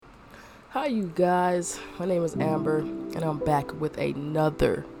Hi, you guys. My name is Amber, and I'm back with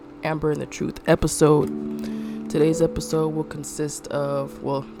another Amber and the Truth episode. Today's episode will consist of,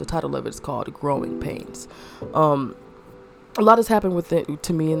 the title of it is called Growing Pains. A lot has happened with it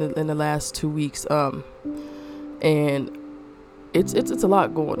to me in the last 2 weeks, and it's a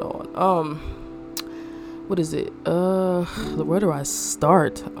lot going on. What is it? Where do I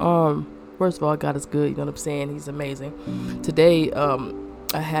start? First of all, God is good. You know what I'm saying? He's amazing. Today,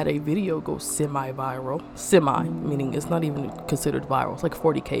 I had a video go semi-viral. Semi, meaning it's not even considered viral. It's like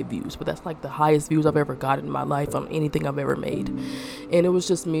 40K views, but that's like the highest views I've ever gotten in my life on anything I've ever made. And it was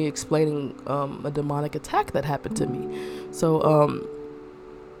just me explaining a demonic attack that happened to me. So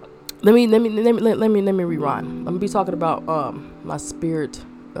let me rewind. I'm gonna be talking about my spirit.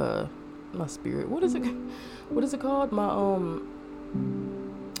 What is it called? My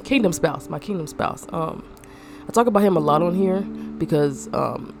kingdom spouse. My kingdom spouse. I talk about him a lot on here because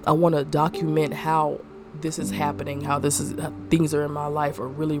I want to document how this is happening, how things are in my life are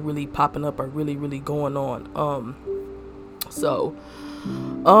really, really popping up, are really, really going on.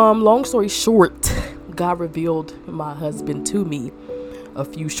 Long story short, God revealed my husband to me a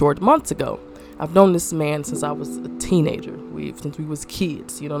few short months ago. I've known this man since I was a teenager. Since we was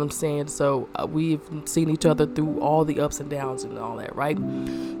kids, you know what I'm saying? So we've seen each other through all the ups and downs and all that, right?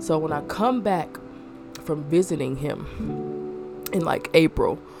 So when I come back from visiting him in like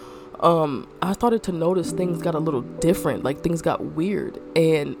April, I started to notice things got a little different, like things got weird,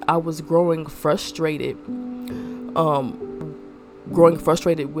 and I was growing frustrated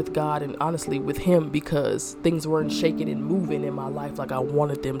with God and honestly with him because things weren't shaking and moving in my life like I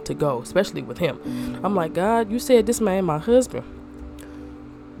wanted them to go, especially with him. I'm like, God, you said this man my husband.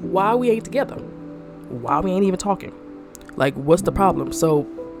 Why we ain't together? Why we ain't even talking? Like, what's the problem? So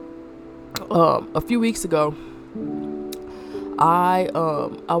a few weeks ago, I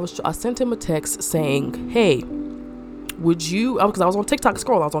sent him a text saying, hey, would you, because I was on TikTok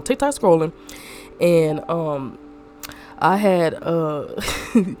scrolling, and I had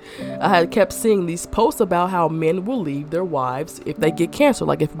kept seeing these posts about how men will leave their wives if they get cancer.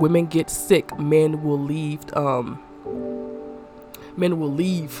 Like if women get sick, men will leave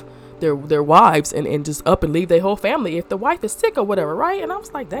their wives and just up and leave their whole family if the wife is sick or whatever, right? And I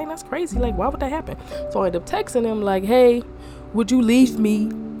was like, dang, that's crazy. Like, why would that happen? So I ended up texting him like, hey, would you leave me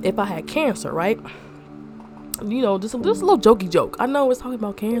if I had cancer, right? You know, just a little jokey joke. I know it's talking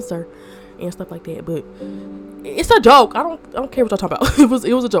about cancer and stuff like that, but it's a joke. I don't care what y'all talking about.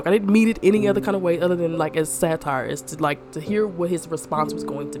 It was a joke. I didn't mean it any other kind of way other than like as satire, is to hear what his response was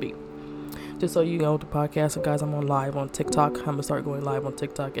going to be. Just so you know, the podcast, so guys, I'm on live on TikTok. I'm gonna start going live on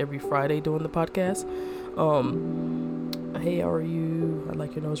TikTok every Friday doing the podcast. Hey, how are you? I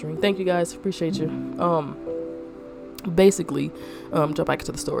like your nose ring. Thank you guys, appreciate you. Basically, jump back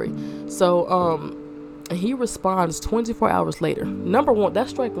into the story. So he responds 24 hours later. Number one,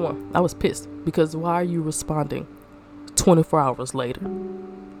 that's strike one. I was pissed because why are you responding 24 hours later?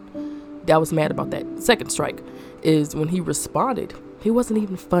 I was mad about that. Second strike is when he responded. He wasn't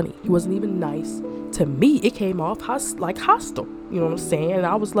even funny. He wasn't even nice. To me, it came off hostile. You know what I'm saying? And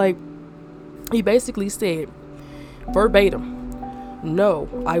I was like, he basically said, verbatim, no,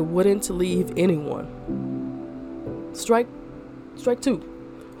 I wouldn't leave anyone. Strike two.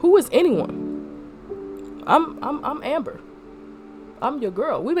 Who is anyone? I'm Amber. I'm your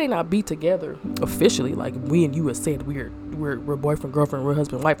girl. We may not be together officially, like we and you have said we're boyfriend, girlfriend, we're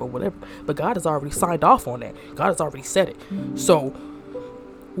husband, wife, or whatever. But God has already signed off on that. God has already said it. So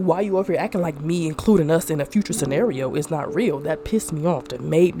why you over here acting like me including us in a future scenario is not real? That pissed me off. That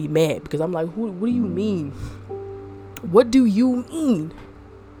made me mad because I'm like, what do you mean? What do you mean?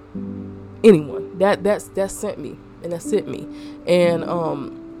 Anyone that sent me and that sent me and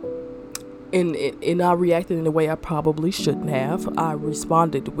and I reacted in a way I probably shouldn't have. I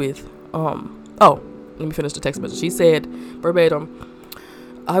responded with let me finish the text message. She said verbatim,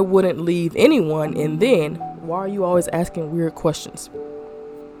 I wouldn't leave anyone, and then why are you always asking weird questions?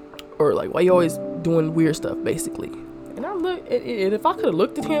 Or like, why you always doing weird stuff, basically. And I look, and if I could have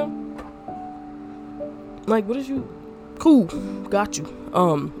looked at him, like, what is you? Cool, got you.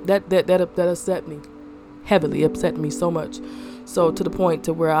 That upset me, heavily upset me so much, so to the point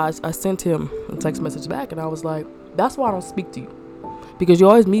to where I sent him a text message back, and I was like, that's why I don't speak to you, because you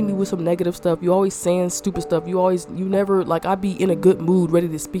always meet me with some negative stuff. You always saying stupid stuff. You never, like, I be in a good mood, ready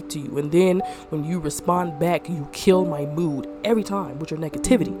to speak to you, and then when you respond back, you kill my mood every time with your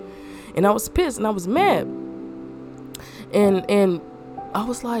negativity. And I was pissed and I was mad. And I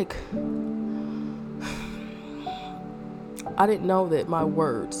was like, I didn't know that my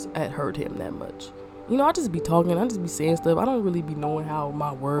words had hurt him that much. I just be talking, I just be saying stuff. I don't really be knowing how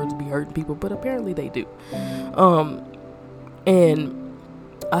my words be hurting people, but apparently they do. And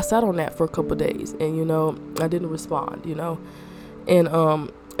I sat on that for a couple of days, and I didn't respond,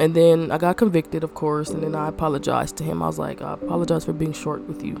 and then I got convicted, of course, and then I apologized to him. I was like, I apologize for being short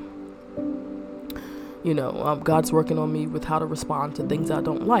with you. God's working on me with how to respond to things I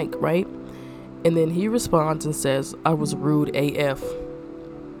don't like, right? And then he responds and says, I was rude AF,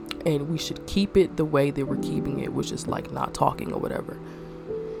 and we should keep it the way they were keeping it, which is like not talking or whatever.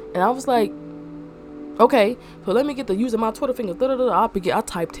 And I was like, okay, so let me get to using my Twitter fingers. I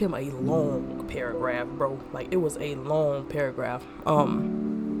typed him a long paragraph, bro. Like, it was a long paragraph.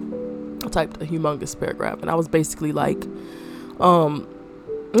 I typed a humongous paragraph, and I was basically like,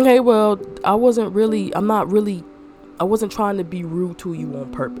 okay, well, I wasn't trying to be rude to you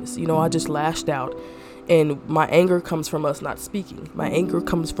on purpose. I just lashed out, and my anger comes from us not speaking. My anger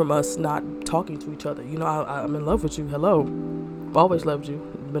comes from us not talking to each other. I'm in love with you. Hello. I've always loved you.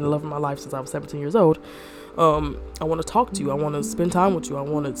 Been in love of my life since I was 17 years old. I want to talk to you. I want to spend time with you. I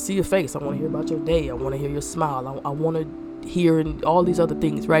want to see your face. I want to hear about your day. I want to hear your smile. I want to hear and all these other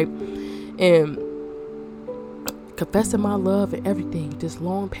things, right? And confessing my love and everything. This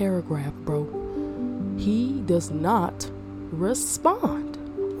long paragraph, bro. He does not respond.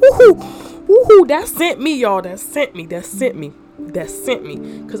 Woohoo! That sent me, y'all. That sent me.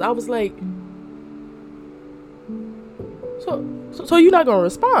 Because I was like, so you're not gonna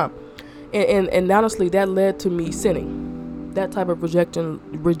respond, and honestly, that led to me sinning. That type of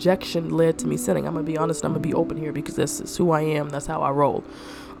rejection led to me sinning. I'm gonna be honest. I'm gonna be open here because that's who I am. That's how I roll.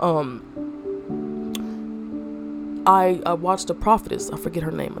 I watched a prophetess. I forget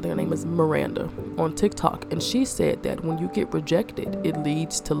her name. I think her name is Miranda on TikTok, and she said that when you get rejected, it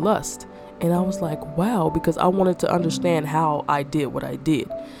leads to lust. And I was like, wow, because I wanted to understand how I did what I did.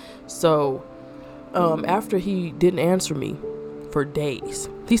 So after he didn't answer me for days,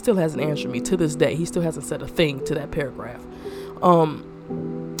 he still hasn't answered me to this day. He still hasn't said a thing to that paragraph.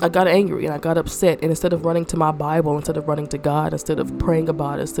 I got angry and I got upset, and instead of running to my Bible, instead of running to God, instead of praying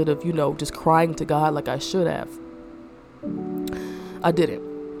about it, instead of just crying to God like I should have, I didn't.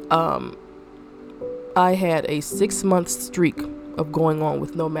 I had a 6-month streak of going on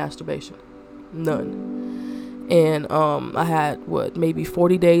with no masturbation. None. And I had maybe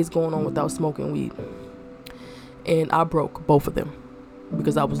 40 days going on without smoking weed. And I broke both of them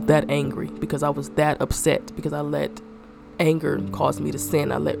because I was that angry, because I was that upset, because I let anger cause me to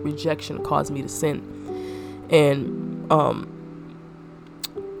sin. I let rejection cause me to sin. And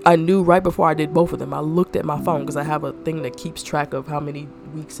I knew right before I did both of them. I looked at my phone because I have a thing that keeps track of how many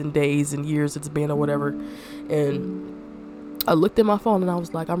weeks and days and years it's been or whatever. And I looked at my phone and I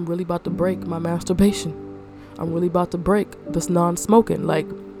was like, I'm really about to break my masturbation. I'm really about to break this non-smoking.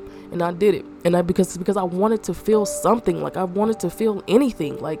 And I did it. And because I wanted to feel something. I wanted to feel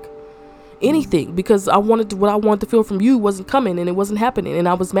anything. Because what I wanted to feel from you wasn't coming and it wasn't happening. And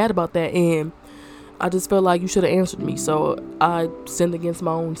I was mad about that. And I just felt like you should have answered me. So I sinned against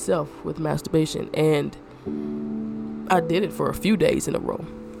my own self with masturbation. And I did it for a few days in a row.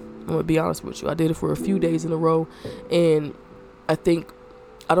 I'm going to be honest with you. I did it for a few days in a row. And I think,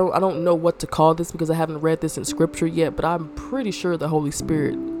 I don't know what to call this because I haven't read this in scripture yet, but I'm pretty sure the Holy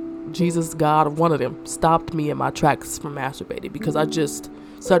Spirit, Jesus, God, one of them, stopped me in my tracks from masturbating because I just,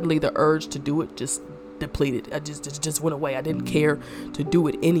 suddenly the urge to do it just depleted. It just went away. I didn't care to do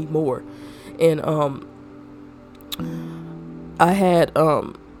it anymore. And I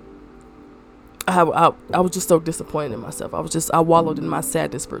was just so disappointed in myself. I wallowed in my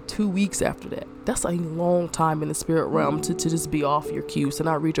sadness for 2 weeks after that. That's a long time in the spirit realm to just be off your cue, to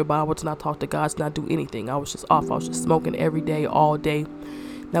not read your Bible, to not talk to God, to not do anything. I was just off. I was just smoking every day, all day.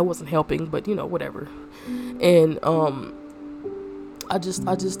 That wasn't helping, but whatever. And I just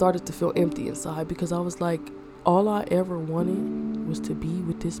started to feel empty inside because I was like, all I ever wanted was to be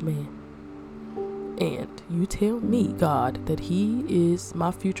with this man. And you tell me, God, that he is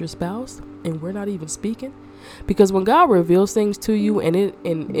my future spouse and we're not even speaking? Because when God reveals things to you and it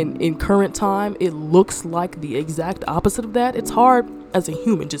in current time, it looks like the exact opposite of that. It's hard as a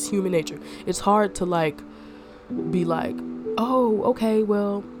human, just human nature. It's hard to be like, oh, okay,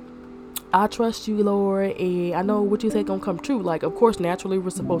 well, I trust you, Lord, and I know what you say gonna come true. Of course, naturally,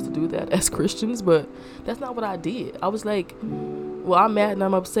 we're supposed to do that as Christians, but that's not what I did. I was like, well, I'm mad and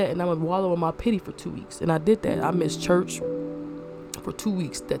I'm upset and I'm gonna wallow in my pity for 2 weeks. And I did that. I missed church for 2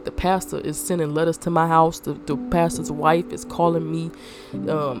 weeks. That the pastor is sending letters to my house. The pastor's wife is calling me.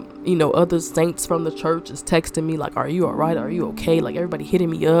 Other saints from the church is texting me are you all right? Are you okay? Everybody hitting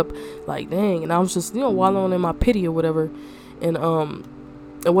me up. Dang. And I was just, wallowing in my pity or whatever. And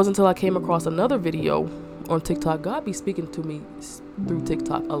it wasn't until I came across another video on TikTok. God be speaking to me through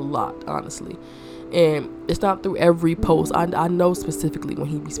TikTok a lot, honestly. And it's not through every post. I know specifically when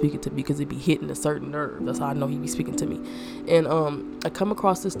he be speaking to me because it be hitting a certain nerve. That's how I know he be speaking to me. And I come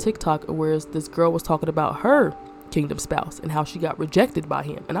across this TikTok where this girl was talking about her kingdom spouse and how she got rejected by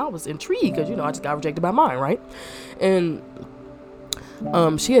him. And I was intrigued because, I just got rejected by mine, right? And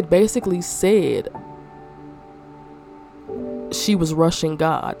she had basically said she was rushing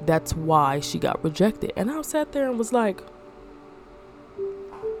God. That's why she got rejected. And I sat there and was like,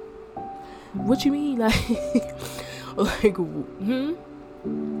 what you mean? And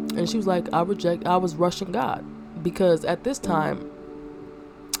she was like, I was rushing God because at this time,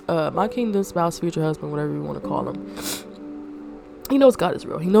 my kingdom spouse, future husband, whatever you want to call him, he knows God is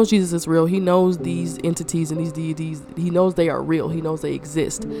real. He knows Jesus is real. He knows these entities and these deities. He knows they are real. He knows they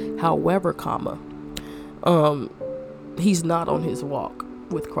exist. However, he's not on his walk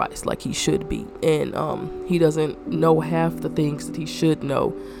with Christ like he should be. And he doesn't know half the things that he should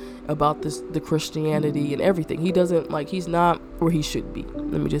know about the Christianity and everything. He's not where he should be.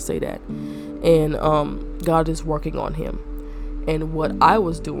 Let me just say that. And God is working on him. And what I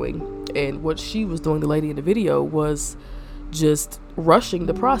was doing and what she was doing, the lady in the video, was just rushing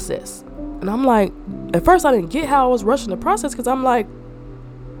the process. And I'm like, at first I didn't get how I was rushing the process, because I'm like,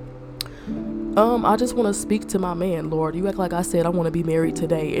 I just want to speak to my man, Lord. You act like I said I want to be married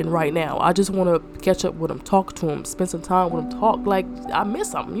today and right now. I just want to catch up with him, talk to him, spend some time with him, talk like I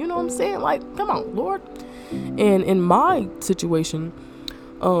miss him. You know what I'm saying? Like, come on, Lord. And in my situation,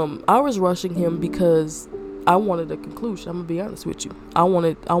 I was rushing him because I wanted a conclusion. I'm gonna be honest with you. I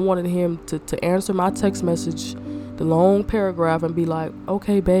wanted him to answer my text message, the long paragraph, and be like,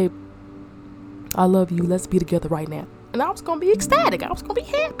 okay, babe, I love you. Let's be together right now. And I was gonna be ecstatic. I was gonna be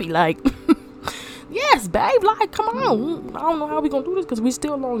happy. Like, yes, babe. Like, come on. I don't know how we gonna do this because we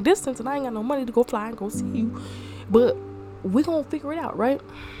still long distance, and I ain't got no money to go fly and go see you. But we gonna figure it out, right?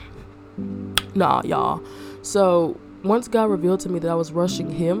 Nah, y'all. So once God revealed to me that I was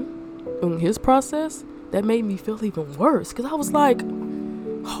rushing him in his process, that made me feel even worse, because I was like,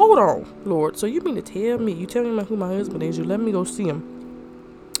 hold on, Lord. So you mean to tell me, you tell me who my husband is, you let me go see him,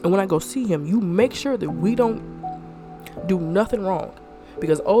 and when I go see him, you make sure that we don't do nothing wrong,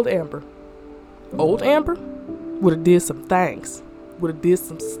 because old Amber would have did some things, would have did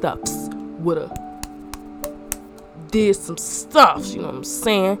some stuffs, you know what I'm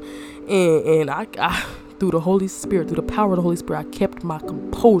saying? And I through the Holy Spirit, through the power of the Holy Spirit, I kept my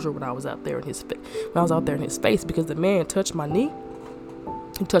composure when I was out there in his face, because the man touched my knee.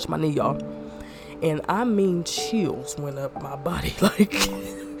 He touched my knee, y'all, and I mean chills went up my body,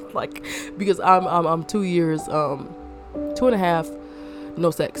 like because I'm 2 years, 2.5, no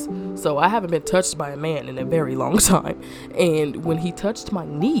sex, so I haven't been touched by a man in a very long time. And when he touched my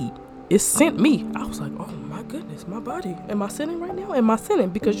knee, it sent me. I was like, oh my goodness, my body. Am I sinning right now? Am I sinning?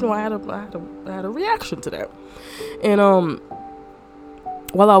 Because I had a reaction to that. And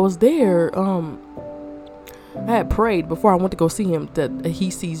while I was there, I had prayed before I went to go see him that he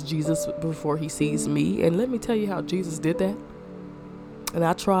sees Jesus before he sees me. And let me tell you how Jesus did that. And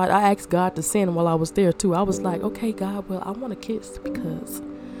I asked God to send while I was there too. I was like, okay, God, well, I want a kiss because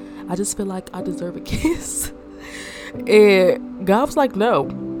I just feel like I deserve a kiss. And God was like, no.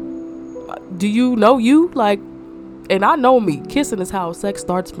 Do you know you? Like, and I know me. Kissing is how sex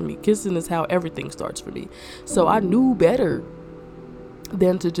starts for me. Kissing is how everything starts for me. So I knew better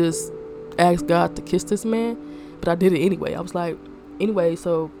than to just ask God to kiss this man. But I did it anyway. I was like, anyway,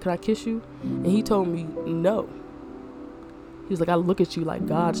 so can I kiss you? And he told me no. He was like, I look at you like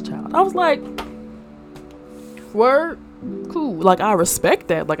God's child. I was like, word? Cool. Like, I respect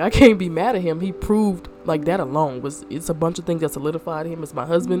that. Like, I can't be mad at him. He proved, like, that alone it's a bunch of things that solidified him as my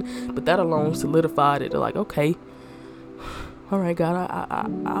husband, but that alone solidified it. They're like, okay, all right, God,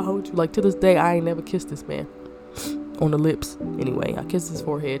 I hold you. Like, to this day, I ain't never kissed this man on the lips. Anyway, I kissed his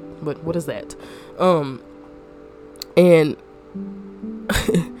forehead, but what is that? And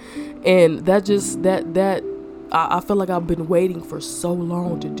and that I feel like I've been waiting for so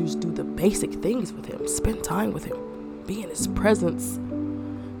long to just do the basic things with him, spend time with him, be in his presence,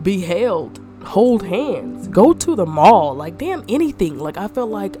 be held, hold hands, go to the mall, like, damn, anything. Like, I feel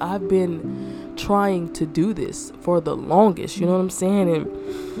like I've been trying to do this for the longest, you know what I'm saying?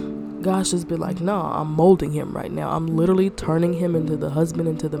 And God's just been like, nah, I'm molding him right now. I'm literally turning him into the husband,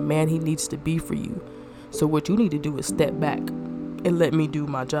 into the man he needs to be for you. So what you need to do is step back and let me do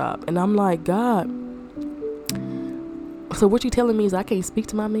my job. And I'm like, God, so what you telling me is I can't speak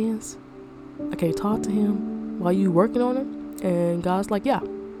to my mans? I can't talk to him while you working on him? And God's like, yeah.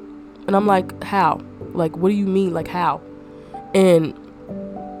 And I'm like, how? Like, what do you mean? Like, how? And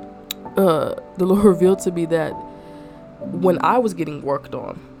the Lord revealed to me that when I was getting worked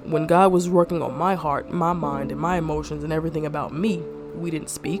on, when God was working on my heart, my mind, and my emotions and everything about me, we didn't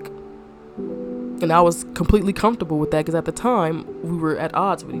speak. And I was completely comfortable with that because at the time we were at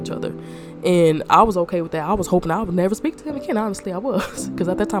odds with each other, and I was okay with that. I was hoping I would never speak to him again. Honestly, I was, because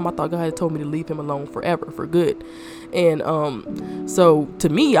at that time I thought God had told me to leave him alone forever, for good. And so to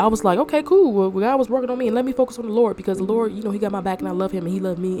me, I was like, okay, cool. Well, God was working on me, and let me focus on the Lord, because the Lord, he got my back, and I love him, and he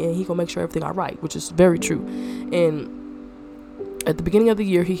loved me, and he gonna make sure everything all right, which is very true. And at the beginning of the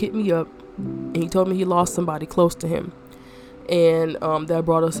year, he hit me up, and he told me he lost somebody close to him. And that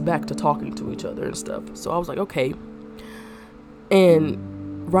brought us back to talking to each other and stuff. So I was like, okay.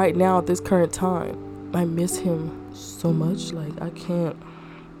 And right now at this current time, I miss him so much. Like, I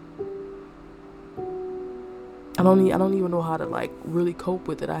don't even know how to like really cope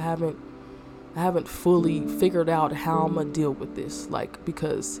with it. I haven't fully figured out how I'm gonna deal with this. Like,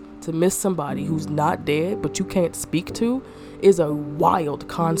 because to miss somebody who's not dead but you can't speak to is a wild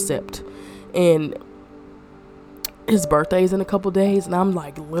concept. And his birthday is in a couple days, and I'm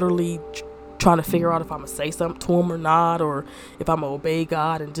like literally trying to figure out if I'm gonna say something to him or not, or if I'm gonna obey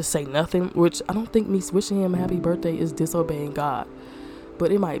God and just say nothing, which I don't think me wishing him a happy birthday is disobeying God,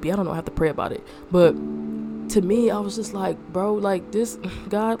 but it might be. I don't know. I have to pray about it. But to me, I was just like, bro, like this,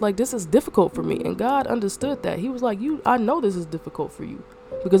 God, like this is difficult for me. And God understood that. He was like, I know this is difficult for you,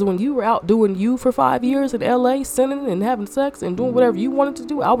 because when you were out doing you for 5 years in LA, sinning and having sex and doing whatever you wanted to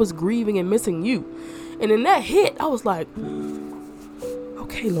do, I was grieving and missing you. And in that hit, I was like,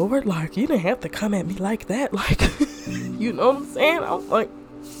 okay, Lord, like, you didn't have to come at me like that. Like, you know what I'm saying? I was like,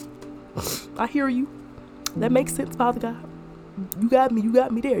 I hear you. That makes sense, Father God. You got me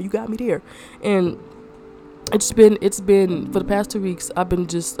there. And it's been for the past 2 weeks, I've been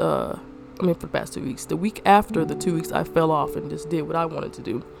just, for the past 2 weeks, the week after the 2 weeks I fell off and just did what I wanted to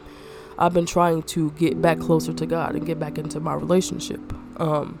do, I've been trying to get back closer to God and get back into my relationship.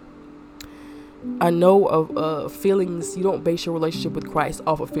 I know of feelings. You don't base your relationship with Christ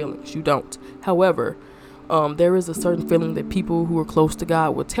off of feelings. You don't. However, there is a certain feeling that people who are close to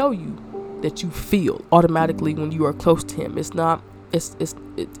God will tell you that you feel automatically when you are close to him. It's not, it's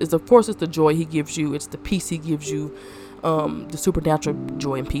of course it's the joy he gives you. It's the peace he gives you, the supernatural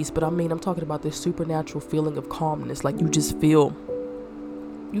joy and peace. But I'm talking about this supernatural feeling of calmness. Like you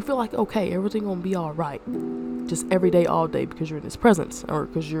feel like, okay, everything gonna be all right. Just every day, all day, because you're in his presence, or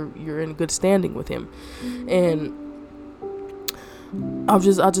because you're in good standing with him. And I've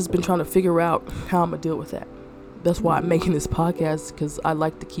just been trying to figure out how I'm gonna deal with that. That's why I'm making this podcast, because I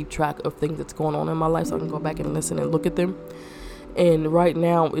like to keep track of things that's going on in my life, so I can go back and listen and look at them. And right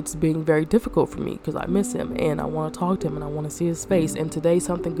now it's being very difficult for me because I miss him, and I want to talk to him, and I want to see his face. And today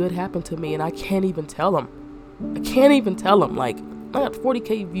something good happened to me, and I can't even tell him. Like, I got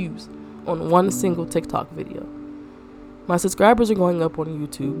 40,000 views on one single TikTok video. My subscribers are going up on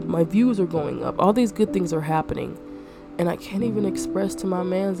YouTube. My views are going up. All these good things are happening. And I can't even express to my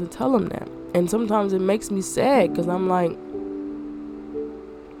mans and tell him that. And sometimes it makes me sad, because I'm like,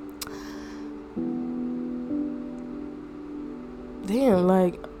 damn,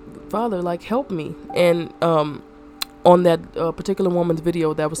 like, Father, like, help me. And on that particular woman's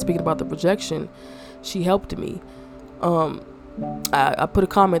video that was speaking about the projection, she helped me. I put a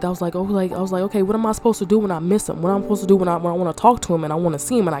comment. I was like, okay, what am I supposed to do when I miss him? What am I supposed to do when I want to talk to him and I want to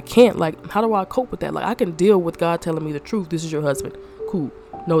see him and I can't? Like, how do I cope with that? Like, I can deal with God telling me the truth. This is your husband. Cool.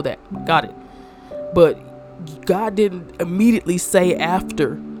 Know that. Got it. But God didn't immediately say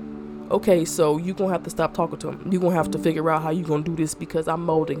after, okay, so you're going to have to stop talking to him. You're going to have to figure out how you're going to do this, because I'm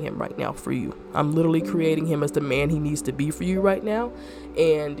molding him right now for you. I'm literally creating him as the man he needs to be for you right now.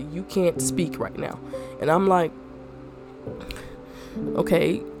 And you can't speak right now. And I'm like,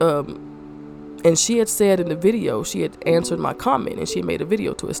 okay. And she had said in the video, she had answered my comment, and she had made a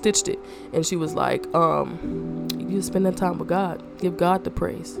video to it, stitched it. And she was like, you spend that time with God. Give God the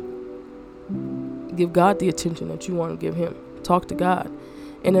praise. Give God the attention that you want to give him. Talk to God.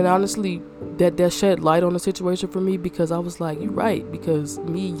 And then honestly, that shed light on the situation for me, because I was like, you're right. Because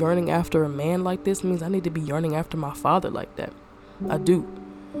me yearning after a man like this means I need to be yearning after my father like that. I do.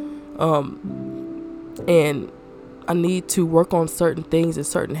 And I need to work on certain things and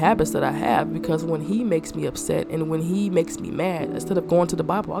certain habits that I have, because when he makes me upset and when he makes me mad, instead of going to the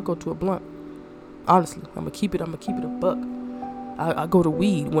Bible, I go to a blunt. Honestly, I'm gonna keep it a buck. I go to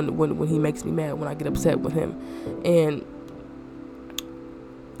weed when he makes me mad, when I get upset with him. And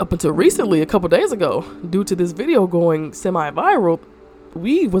up until recently, a couple days ago, due to this video going semi-viral,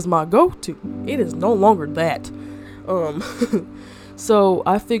 weed was my go-to. It is no longer that. So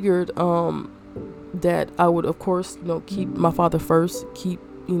I figured that I would, of course, keep my father first, keep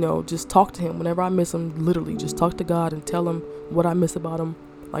just talk to him whenever I miss him. Literally just talk to God and tell him what I miss about him.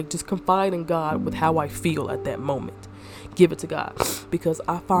 Like, just confide in God with how I feel at that moment. Give it to God, because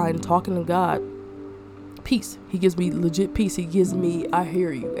I find talking to God peace. He gives me legit peace. He gives me, I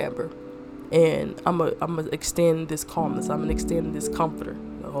hear you, Amber, and I'm gonna extend this calmness. I'm gonna extend this comforter,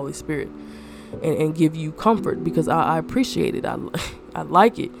 the Holy Spirit, and give you comfort, because I appreciate it. I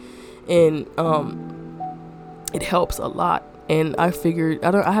like it, and it helps a lot. And I figured,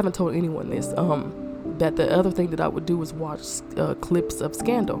 I haven't told anyone this, that the other thing that I would do was watch clips of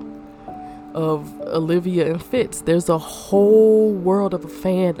Scandal, of Olivia and Fitz. There's a whole world of a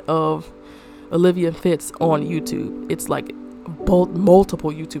fan of Olivia and Fitz on YouTube. It's like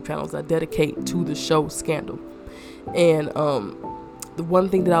multiple YouTube channels that dedicate to the show Scandal. And the one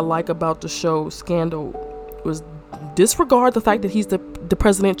thing that I like about the show Scandal was, disregard the fact that he's the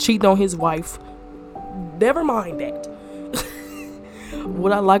president cheating on his wife. Never mind that.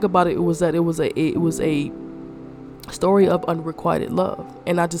 What I like about it was that it was a story of unrequited love,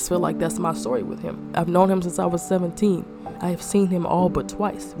 and I just feel like that's my story with him. I've known him since I was 17. I have seen him all but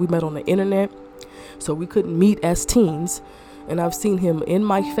twice. We met on the internet, so we couldn't meet as teens, and I've seen him in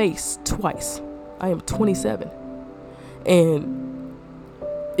my face twice. I am 27, and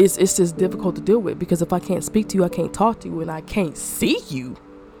it's just difficult to deal with, because if I can't speak to you, I can't talk to you, and I can't see you,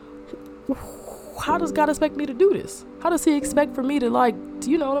 how does God expect me to do this? How does he expect for me to, like,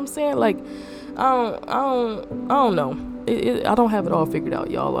 you know what I'm saying? Like, I don't know. I don't have it all figured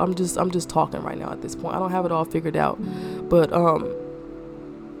out, y'all. I'm just talking right now at this point. I don't have it all figured out. But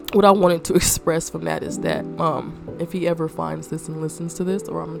what I wanted to express from that is that if he ever finds this and listens to this,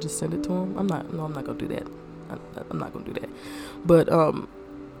 or I'm gonna just send it to him. I'm not gonna do that. I'm not gonna do that. But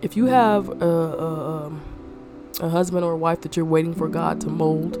if you have a husband or a wife that you're waiting for God to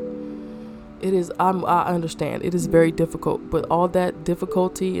mold, it is, I understand, it is very difficult, but all that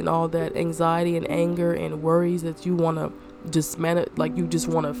difficulty and all that anxiety and anger and worries that you want to just you just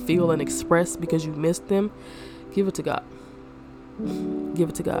want to feel and express because you missed them, give it to God. Give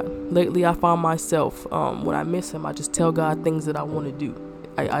it to God. Lately, I found myself, when I miss him, I just tell God things that I want to do.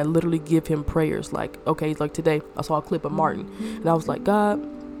 I literally give him prayers. Like, okay, like today, I saw a clip of Martin, and I was like, God,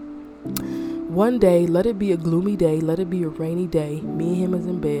 one day, let it be a gloomy day, let it be a rainy day, me and him is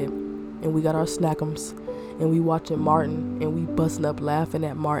in bed, and we got our snackums, and we watching Martin, and we busting up laughing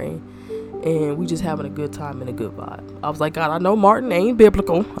at Martin, and we just having a good time and a good vibe. I was like, God, I know Martin ain't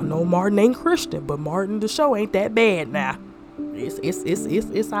biblical, I know Martin ain't Christian, but Martin, the show ain't that bad now.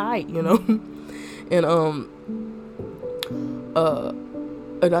 It's alright, you know.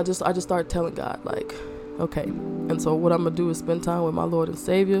 And I just started telling God, like, okay. And so what I'm gonna do is spend time with my Lord and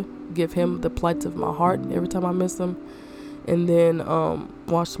Savior, give him the plights of my heart every time I miss him, and then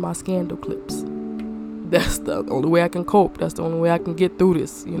watch my Scandal clips. That's the only way I can cope. That's the only way I can get through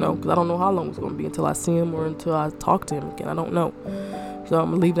this, you know, because I don't know how long it's going to be until I see him or until I talk to him again. I don't know. So I'm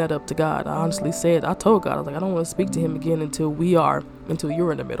going to leave that up to God. I honestly I told God, I was like, I don't want to speak to him again until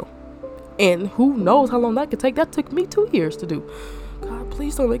you're in the middle. And who knows how long that could take. That took me 2 years to do. God,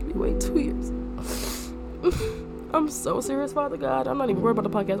 please don't make me wait 2 years. I'm so serious, Father God. I'm not even worried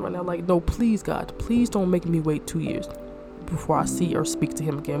about the podcast right now. Like, no, please, God, please don't make me wait 2 years before I see or speak to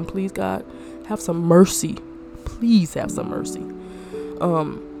him again. Please, God, have some mercy. Please have some mercy.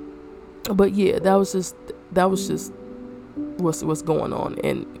 But yeah, that was just what's going on,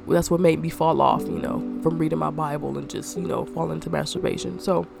 and that's what made me fall off, you know, from reading my Bible and just, you know, fall into masturbation.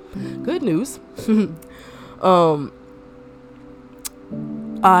 So, good news.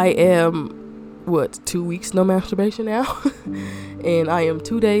 I am 2 weeks no masturbation now, and I am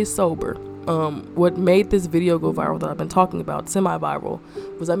 2 days sober. What made this video go viral that I've been talking about, semi-viral,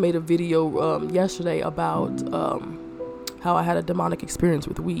 was I made a video yesterday about how I had a demonic experience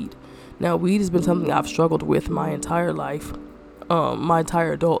with weed. Now, weed has been something I've struggled with my entire life, my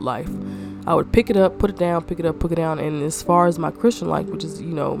entire adult life. I would pick it up, put it down, pick it up, put it down, and as far as my Christian life, which is,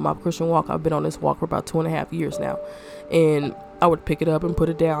 you know, my Christian walk, I've been on this walk for about 2.5 years now, and I would pick it up and put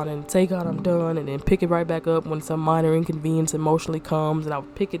it down and say, God, I'm done, and then pick it right back up when some minor inconvenience emotionally comes, and I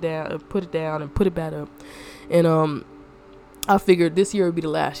would pick it down and put it down and put it back up. And I figured this year would be the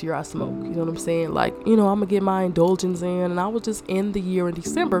last year I smoke. You know what I'm saying? Like, you know, I'm gonna get my indulgence in, and I would just end the year in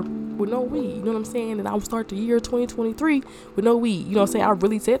December with no weed. You know what I'm saying? And I would start the year 2023 with no weed. You know what I'm saying? I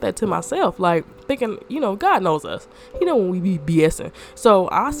really said that to myself, like thinking, you know, God knows us. He know when we be BSing. So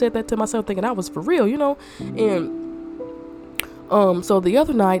I said that to myself thinking I was for real, you know. And so the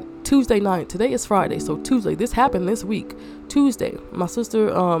other night, Tuesday night, today is Friday, so Tuesday, this happened this week. Tuesday, my sister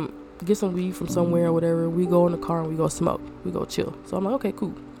get some weed from somewhere or whatever. We go in the car and we go smoke. We go chill. So I'm like, okay,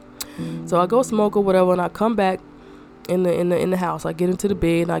 cool. So I go smoke or whatever, and I come back, in the house. I get into the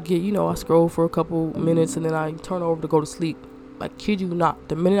bed and I scroll for a couple minutes and then I turn over to go to sleep. I kid you not,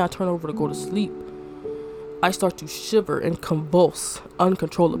 the minute I turn over to go to sleep, I start to shiver and convulse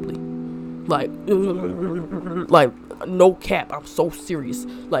uncontrollably. Like no cap, I'm so serious.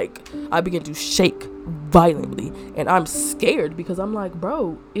 Like, I begin to shake violently and I'm scared because I'm like,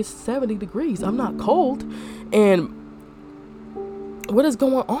 bro, it's 70 degrees. I'm not cold. And what is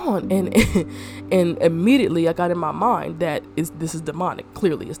going on? And and immediately I got in my mind that this is demonic.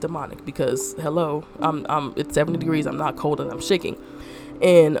 Clearly it's demonic because hello, it's 70 degrees, I'm not cold and I'm shaking.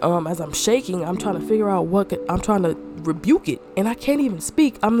 And as I'm shaking, I'm trying to figure out I'm trying to rebuke it, and I can't even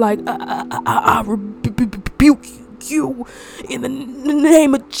speak. I'm like, I rebuke you in the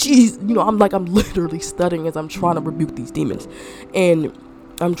name of Jesus. I'm literally stuttering as I'm trying to rebuke these demons, and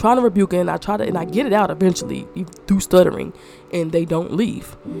I'm trying to rebuke it, and I get it out eventually through stuttering, and they don't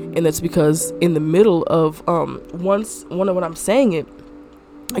leave. And that's because in the middle of when I'm saying it,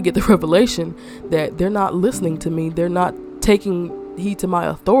 I get the revelation that they're not listening to me. They're not taking heed to my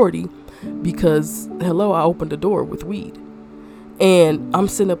authority because hello, I opened the door with weed, and I'm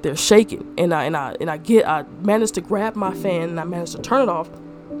sitting up there shaking, and I managed to grab my fan and I managed to turn it off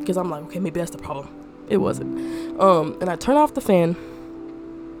because I'm like, okay, maybe that's the problem. It wasn't. And I turn off the fan,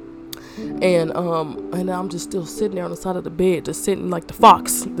 and I'm just still sitting there on the side of the bed, just sitting like the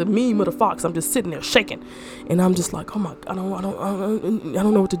fox, the meme of the fox. I'm just sitting there shaking, and I'm just like, oh my, I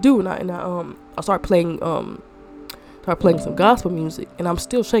don't know what to do. And I start playing some gospel music, and I'm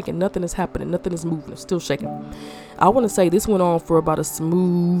still shaking. Nothing is happening. Nothing is moving. I'm still shaking. I want to say this went on for about a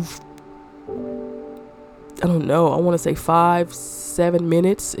smooth, I don't know, I want to say 5-7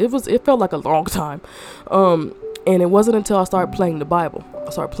 minutes. It felt like a long time. And it wasn't until I started playing the Bible.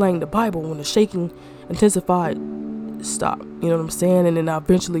 When the shaking intensified, stopped. You know what I'm saying? And then I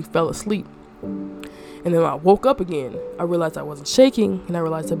eventually fell asleep. And then when I woke up again, I realized I wasn't shaking, and I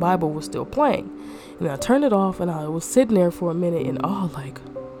realized the Bible was still playing. And I turned it off, and I was sitting there for a minute in awe, like,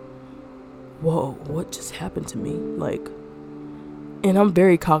 whoa, what just happened to me? Like, and I'm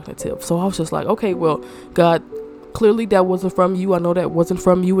very cognitive. So I was just like, okay, well, God, clearly that wasn't from you. I know that wasn't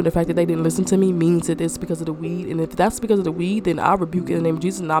from you. And the fact that they didn't listen to me means that it's because of the weed. And if that's because of the weed, then I rebuke it in the name of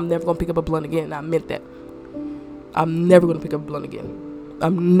Jesus, and I'm never going to pick up a blunt again. And I meant that. I'm never going to pick up a blunt again.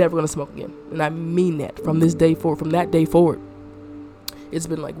 I'm never going to smoke again. And I mean that from this day forward, from that day forward. It's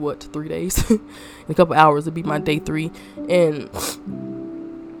been like, 3 days? In a couple hours, it'll be my day 3. And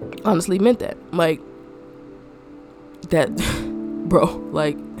honestly meant that. Like, that, bro,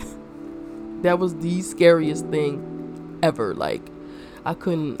 like, that was the scariest thing ever. Like, I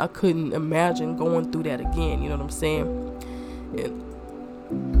couldn't imagine going through that again. You know what I'm saying?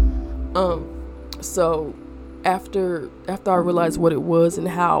 And, so after I realized what it was and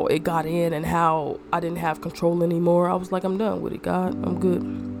how it got in and how I didn't have control anymore, I was like, I'm done with it, God. I'm good.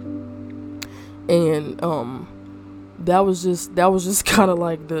 And that was just kind of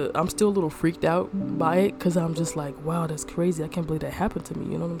like I'm still a little freaked out by it, because I'm just like, wow, that's crazy. I can't believe that happened to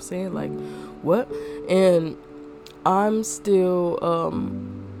me. You know what I'm saying? Like, what? And I'm still a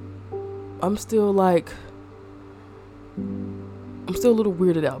little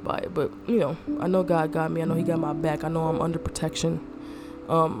weirded out by it, but I know God got me. I know He got my back. I know I'm under protection.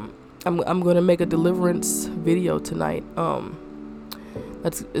 I'm gonna make a deliverance video tonight.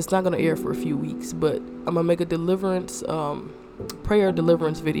 It's not gonna air for a few weeks, but I'm gonna make a deliverance prayer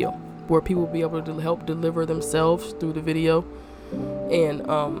deliverance video where people will be able to help deliver themselves through the video. And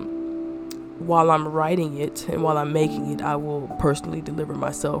while I'm writing it and while I'm making it, I will personally deliver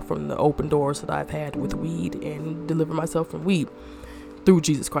myself from the open doors that I've had with weed, and deliver myself from weed through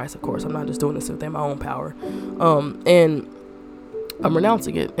Jesus Christ, of course. I'm not just doing this within my own power. And I'm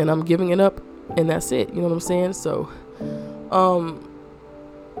renouncing it, and I'm giving it up, and that's it. You know what I'm saying? So,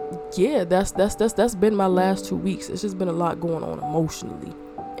 yeah, that's been my last 2 weeks. It's just been a lot going on emotionally,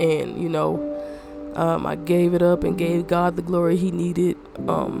 and I gave it up and gave God the glory He needed.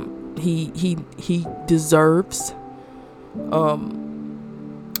 He deserves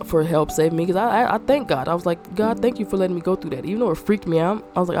for help save me, because I thank God. I was like, God, thank you for letting me go through that, even though it freaked me out.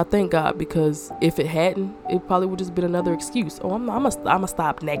 I was like, I thank God, because if it hadn't, it probably would just been another excuse. Oh, I'm gonna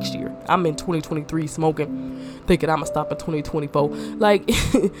stop next year. I'm in 2023 smoking, thinking I'm gonna stop in 2024. Like,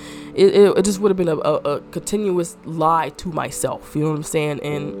 it just would have been a continuous lie to myself. You know what I'm saying?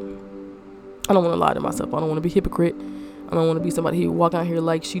 And I don't want to lie to myself. I don't want to be a hypocrite. I don't want to be somebody who walk out here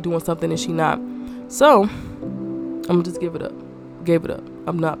like she doing something and she not. So I'm gonna just give it up. Gave it up.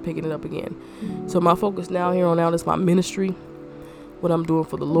 I'm not picking it up again. So my focus now here on out is my ministry, what I'm doing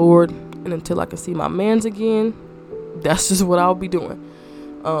for the Lord, and until I can see my mans again, that's just what I'll be doing.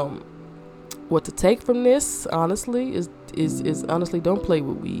 what to take from this, honestly, is honestly, don't play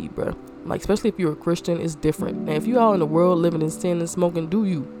with weed, bro. Like, especially if you're a Christian, it's different. And if you out in the world living in sin and smoking, do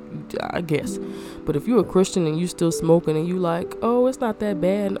you, I guess. But if you're a Christian and you still smoking and you like, oh, it's not that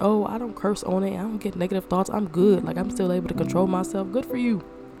bad, and oh, I don't curse on it, I don't get negative thoughts, I'm good, like, I'm still able to control myself, good for you.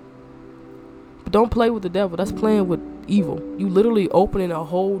 But don't play with the devil. That's playing with evil. You literally opening a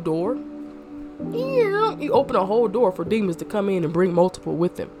whole door. Yeah, you open a whole door for demons to come in and bring multiple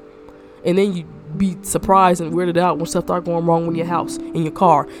with them. And then you be surprised and weirded out when stuff start going wrong in your house, in your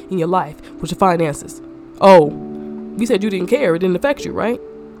car, in your life, with your finances. Oh, you said you didn't care. It didn't affect you, right?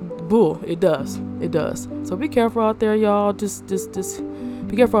 Bull. It does. It does. So be careful out there, y'all. Just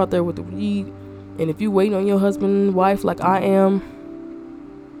be careful out there with the weed. And if you waiting on your husband, wife, like I am,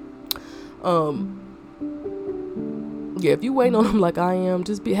 yeah, if you waiting on him like I am,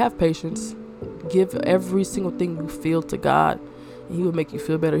 just have patience. Give every single thing you feel to God, and he will make you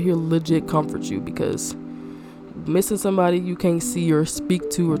feel better. He'll legit comfort you, because missing somebody you can't see or speak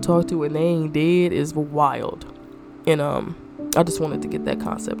to or talk to and they ain't dead is wild. And I just wanted to get that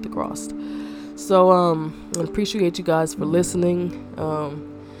concept across. So I appreciate you guys for listening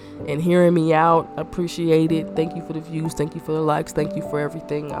and hearing me out. I appreciate it. Thank you for the views. Thank you for the likes. Thank you for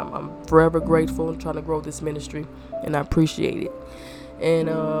everything. I'm forever grateful and trying to grow this ministry, and I appreciate it. And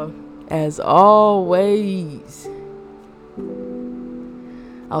as always,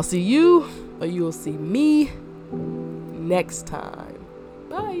 I'll see you, or you'll see me next time.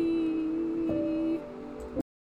 Bye.